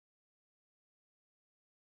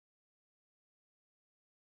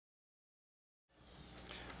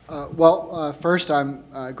First, I'm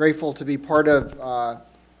grateful to be part of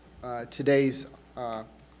today's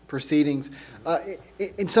proceedings.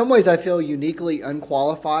 In some ways, I feel uniquely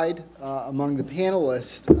unqualified among the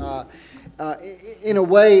panelists. In a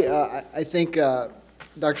way, I think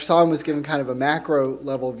Dr. Solomon was given kind of a macro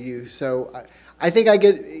level view, so I think I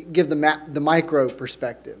give the micro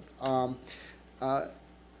perspective.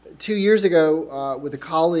 2 years ago, with a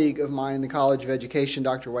colleague of mine in the College of Education,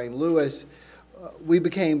 Dr. Wayne Lewis, we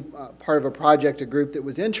became part of a group that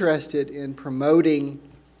was interested in promoting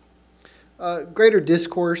greater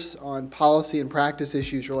discourse on policy and practice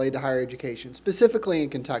issues related to higher education, specifically in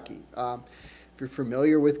Kentucky. If you're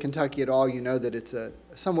familiar with Kentucky at all, you know that it's a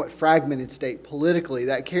somewhat fragmented state politically.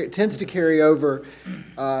 That tends to carry over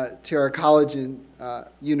to our college and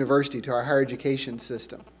university, to our higher education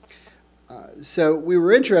system. So we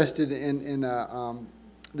were interested in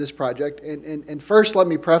this project, and first let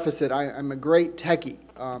me preface it, I'm a great techie.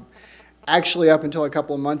 Actually, up until a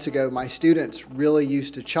couple of months ago, my students really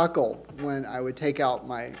used to chuckle when I would take out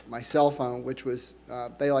my cell phone, which was,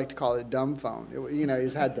 they like to call it a dumb phone. You know, it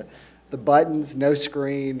just had the buttons, no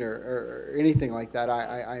screen, or anything like that.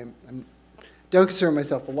 I don't consider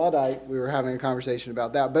myself a Luddite. We were having a conversation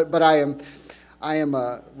about that, but I am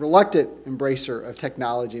a reluctant embracer of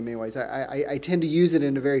technology in many ways. I tend to use it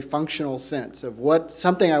in a very functional sense of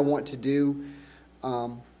something I want to do.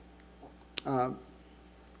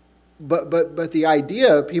 But the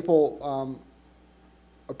idea, people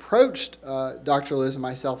approached Dr. Liz and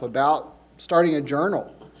myself about starting a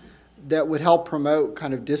journal that would help promote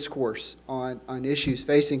kind of discourse on issues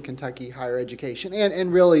facing Kentucky higher education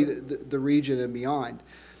and really the region and beyond.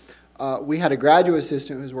 We had a graduate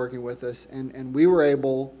assistant who was working with us, and we were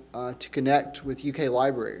able to connect with UK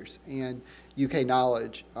libraries and UK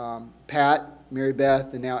Knowledge. Pat, Mary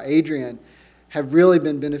Beth, and now Adrian have really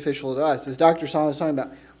been beneficial to us. As Dr. Solomon was talking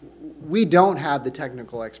about, we don't have the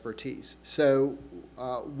technical expertise. So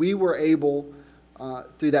we were able,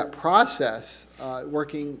 through that process,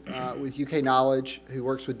 working with UK Knowledge, who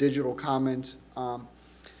works with Digital Commons,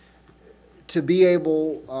 to be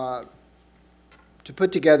able to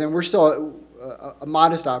put together, and we're still a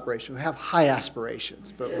modest operation. We have high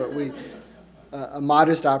aspirations, but we a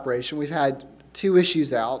modest operation. We've had 2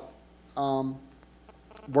 issues out,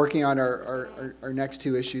 working on our next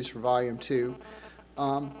 2 issues for Volume 2.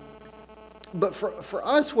 But for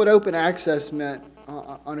us, what open access meant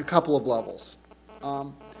on a couple of levels.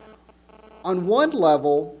 On one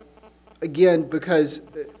level, again, because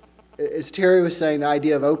as Terry was saying, the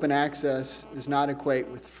idea of open access does not equate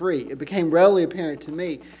with free. It became readily apparent to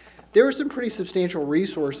me there were some pretty substantial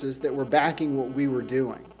resources that were backing what we were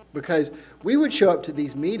doing, because we would show up to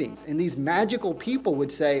these meetings and these magical people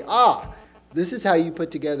would say, this is how you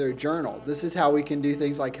put together a journal. This is how we can do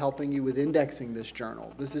things like helping you with indexing this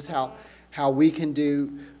journal. This is how we can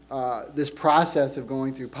do this process of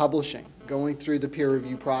going through publishing, going through the peer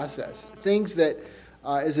review process. Things that,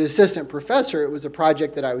 as an assistant professor, it was a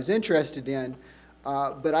project that I was interested in,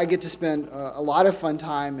 but I get to spend a lot of fun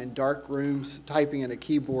time in dark rooms typing in a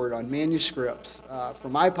keyboard on manuscripts for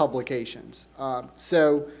my publications.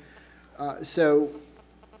 So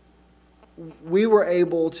we were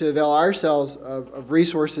able to avail ourselves of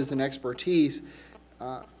resources and expertise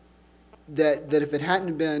that if it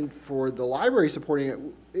hadn't been for the library supporting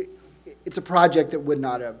it, it's a project that would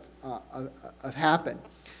not have happened.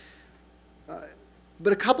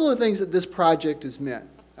 But a couple of things that this project has meant.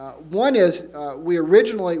 One is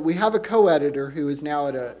we have a co-editor who is now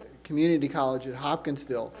at a community college at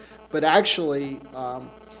Hopkinsville, but actually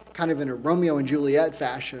kind of in a Romeo and Juliet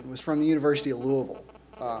fashion was from the University of Louisville.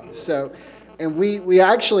 And we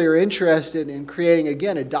actually are interested in creating,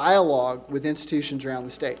 again, a dialogue with institutions around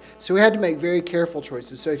the state. So we had to make very careful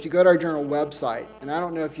choices. So if you go to our journal website, and I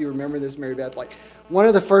don't know if you remember this, Mary Beth, like one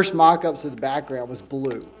of the first mock-ups of the background was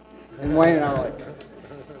blue. And Wayne and I were like,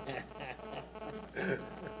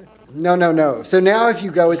 no. So now if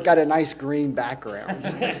you go, it's got a nice green background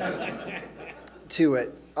to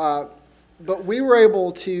it. But we were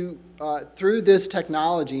able to, through this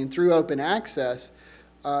technology and through open access,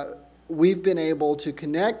 we've been able to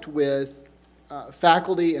connect with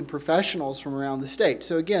faculty and professionals from around the state.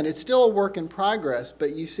 So again, it's still a work in progress,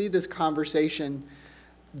 but you see this conversation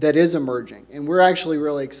that is emerging. And we're actually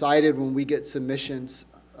really excited when we get submissions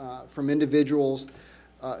from individuals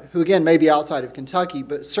who, again, may be outside of Kentucky,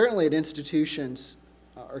 but certainly at institutions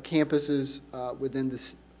or campuses within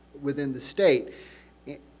the state.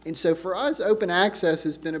 And so for us, open access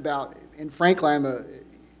has been about, and frankly, I'm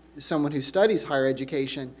someone who studies higher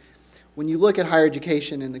education. When you look at higher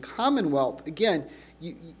education in the Commonwealth, again,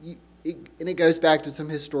 and it goes back to some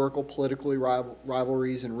historical political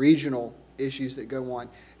rivalries and regional issues that go on.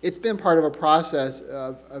 It's been part of a process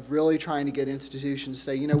of really trying to get institutions to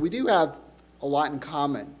say, you know, we do have a lot in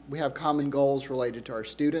common. We have common goals related to our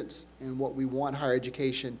students and what we want higher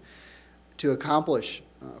education to accomplish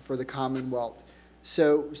for the Commonwealth.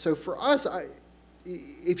 So for us,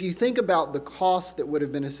 if you think about the cost that would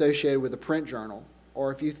have been associated with a print journal,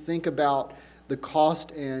 or if you think about the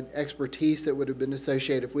cost and expertise that would have been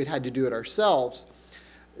associated if we'd had to do it ourselves,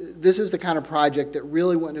 this is the kind of project that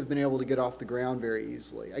really wouldn't have been able to get off the ground very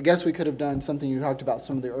easily. I guess we could have done something, you talked about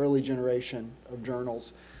some of the early generation of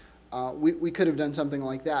journals. We could have done something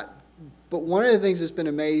like that. But one of the things that's been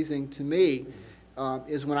amazing to me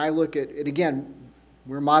is when I look at it, again,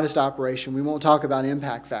 we're a modest operation. We won't talk about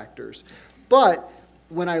impact factors. But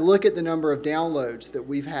when I look at the number of downloads that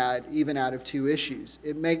we've had, even out of 2 issues,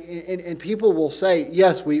 and people will say,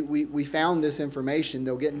 yes, we found this information.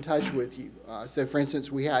 They'll get in touch with you. So, for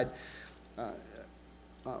instance, we had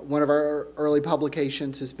one of our early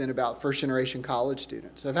publications has been about first-generation college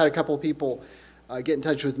students. So I've had a couple of people get in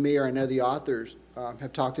touch with me, or I know the authors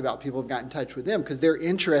have talked about people have gotten in touch with them because they're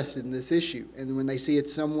interested in this issue. And when they see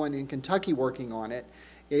it's someone in Kentucky working on it,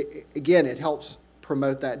 again, it helps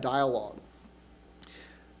promote that dialogue.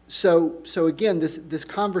 So again, this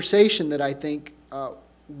conversation that I think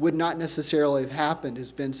would not necessarily have happened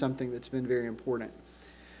has been something that's been very important.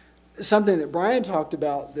 Something that Brian talked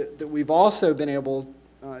about that we've also been able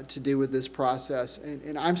to do with this process,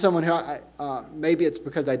 and I'm someone who, maybe it's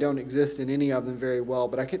because I don't exist in any of them very well,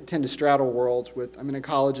 but I tend to straddle worlds I'm in a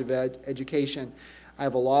college of education. I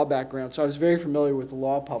have a law background, so I was very familiar with the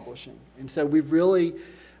law publishing. And so we've really,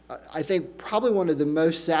 I think probably one of the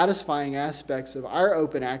most satisfying aspects of our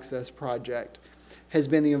open access project has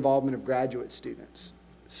been the involvement of graduate students.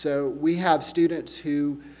 So we have students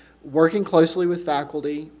who, working closely with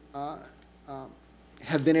faculty,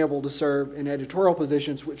 have been able to serve in editorial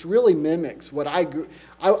positions, which really mimics what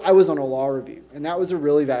I was on a law review, and that was a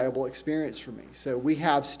really valuable experience for me. So we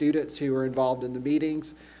have students who are involved in the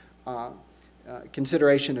meetings,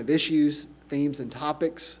 consideration of issues, themes, and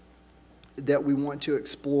topics that we want to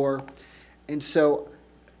explore. And so,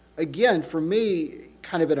 again, for me,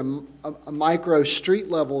 kind of at a micro street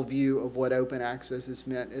level view of what open access has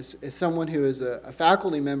meant, as someone who is a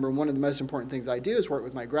faculty member, one of the most important things I do is work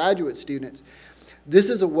with my graduate students.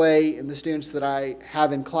 This is a way, in the students that I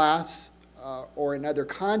have in class or in other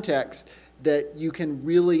contexts, that you can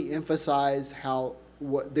really emphasize how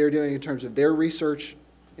what they're doing in terms of their research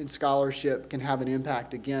and scholarship can have an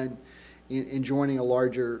impact, again, in joining a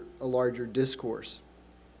larger discourse.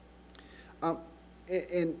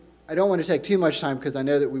 And I don't want to take too much time because I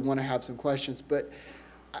know that we want to have some questions, but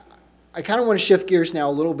I kind of want to shift gears now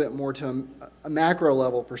a little bit more to a macro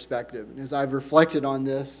level perspective. And as I've reflected on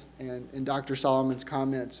this and Dr. Solomon's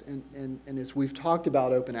comments, and as we've talked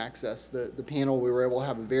about open access, the panel, we were able to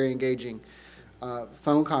have a very engaging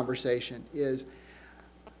phone conversation, is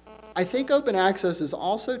I think open access is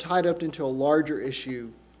also tied up into a larger issue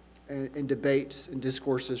in debates and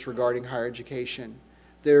discourses regarding higher education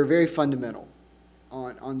that are very fundamental.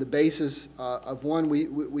 On the basis of one,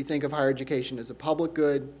 we think of higher education as a public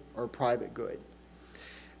good or a private good.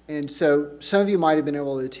 And so some of you might have been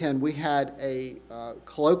able to attend. We had a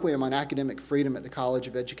colloquium on academic freedom at the College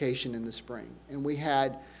of Education in the spring. And we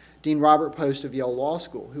had Dean Robert Post of Yale Law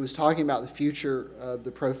School, who was talking about the future of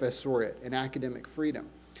the professoriate and academic freedom.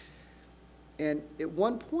 And at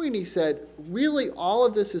one point he said, really all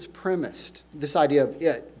of this is premised, this idea of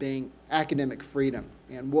it being academic freedom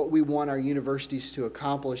and what we want our universities to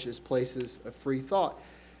accomplish as places of free thought.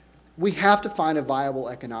 We have to find a viable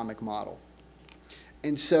economic model.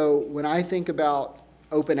 And so when I think about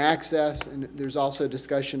open access, and there's also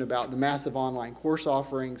discussion about the massive online course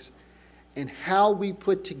offerings and how we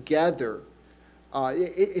put together,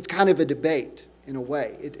 it's kind of a debate in a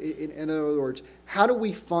way. In other words, how do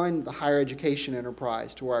we fund the higher education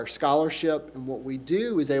enterprise to where our scholarship and what we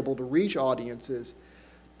do is able to reach audiences,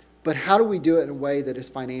 but how do we do it in a way that is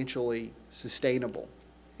financially sustainable?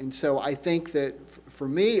 And so I think that for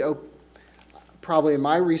me, probably in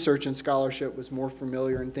my research and scholarship was more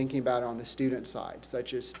familiar in thinking about it on the student side,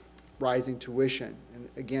 such as rising tuition. And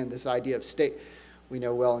again, this idea of state, we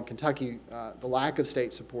know well in Kentucky, the lack of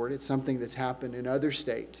state support, it's something that's happened in other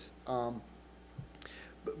states.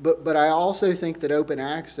 But I also think that open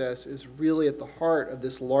access is really at the heart of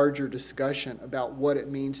this larger discussion about what it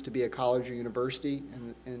means to be a college or university,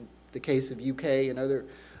 and in the case of UK and other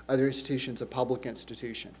institutions, a public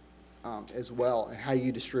institution as well, and how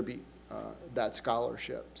you distribute that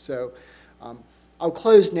scholarship. So I'll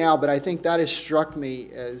close now, but I think that has struck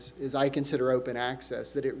me as I consider open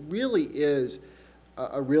access, that it really is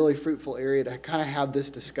a really fruitful area to kind of have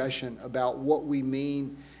this discussion about what we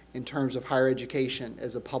mean in terms of higher education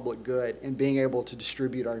as a public good and being able to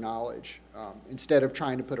distribute our knowledge instead of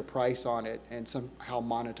trying to put a price on it and somehow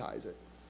monetize it.